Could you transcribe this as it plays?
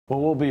Well,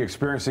 we'll be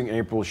experiencing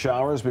April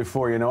showers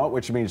before you know it,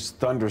 which means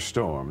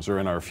thunderstorms are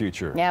in our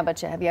future. Yeah, but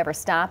have you ever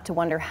stopped to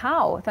wonder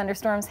how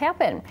thunderstorms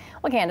happen?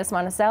 Well, Candace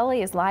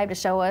Monticelli is live to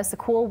show us a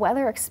cool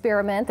weather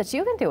experiment that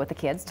you can do with the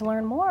kids to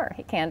learn more.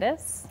 Hey,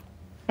 Candace.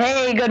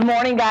 Hey, good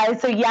morning,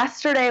 guys. So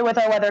yesterday with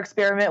our weather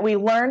experiment, we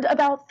learned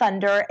about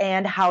thunder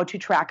and how to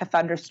track a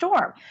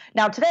thunderstorm.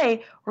 Now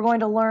today, we're going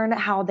to learn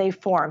how they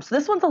form. So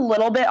this one's a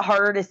little bit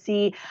harder to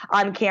see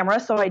on camera,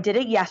 so I did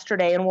it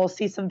yesterday and we'll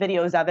see some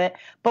videos of it.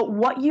 But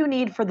what you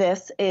need for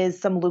this is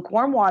some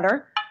lukewarm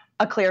water,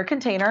 a clear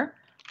container,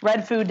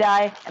 red food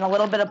dye, and a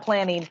little bit of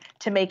planning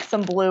to make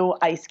some blue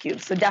ice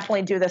cubes. So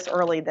definitely do this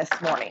early this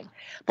morning.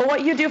 But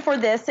what you do for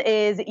this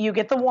is you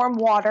get the warm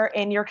water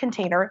in your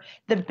container.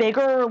 The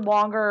bigger,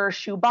 longer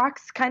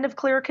shoebox kind of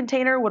clear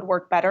container would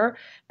work better,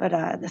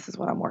 but this is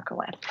what I'm working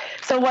with.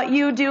 So what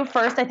you do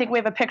first, I think we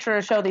have a picture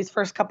to show these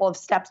first couple of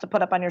steps to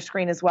put up on your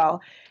screen as well.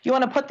 You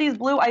want to put these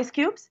blue ice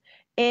cubes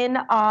in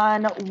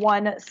on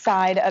one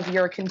side of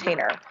your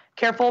container.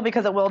 Careful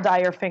because it will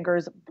dye your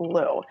fingers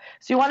blue.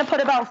 So you want to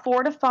put about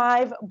 4 to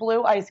 5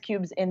 blue ice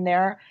cubes in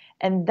there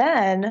and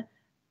then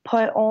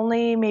put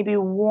only maybe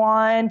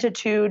 1 to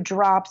 2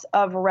 drops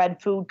of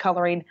red food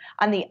coloring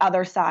on the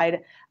other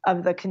side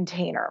of the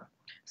container.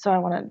 So I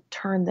want to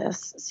turn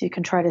this so you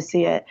can try to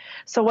see it.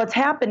 So what's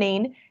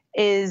happening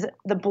is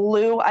the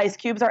blue ice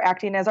cubes are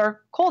acting as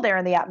our cold air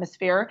in the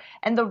atmosphere,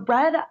 and the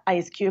red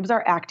ice cubes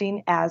are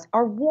acting as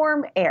our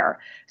warm air.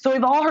 So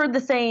we've all heard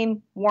the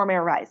saying, warm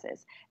air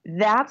rises.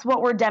 That's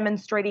what we're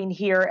demonstrating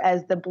here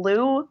as the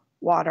blue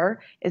water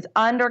is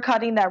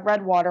undercutting that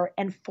red water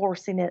and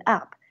forcing it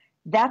up.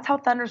 That's how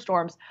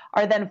thunderstorms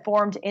are then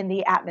formed in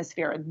the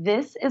atmosphere.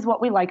 This is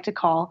what we like to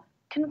call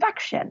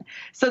convection.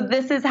 So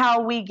this is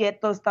how we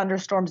get those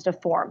thunderstorms to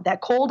form.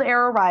 That cold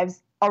air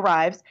arrives,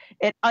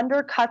 it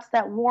undercuts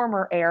that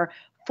warmer air,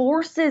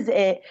 forces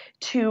it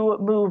to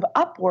move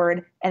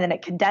upward, and then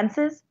it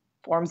condenses,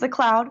 forms a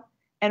cloud,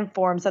 and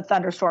forms a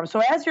thunderstorm.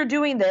 So as you're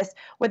doing this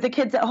with the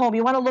kids at home,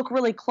 you want to look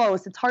really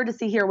close. It's hard to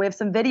see here. We have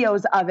some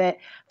videos of it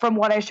from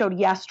what I showed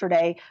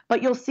yesterday,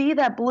 but you'll see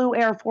that blue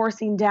air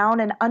forcing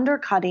down and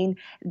undercutting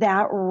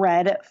that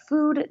red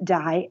food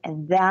dye,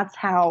 and that's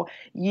how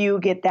you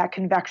get that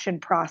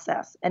convection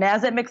process. And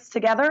as it mixes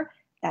together,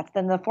 that's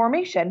then the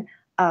formation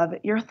of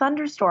your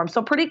thunderstorm.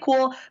 So pretty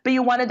cool, but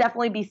you want to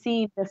definitely be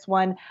seeing this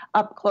one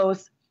up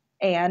close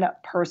and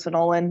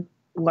personal and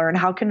learn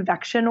how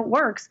convection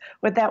works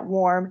with that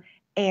warm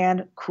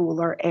and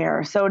cooler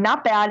air. So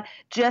not bad,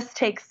 just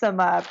take some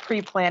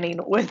pre-planning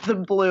with the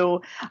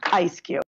blue ice cube.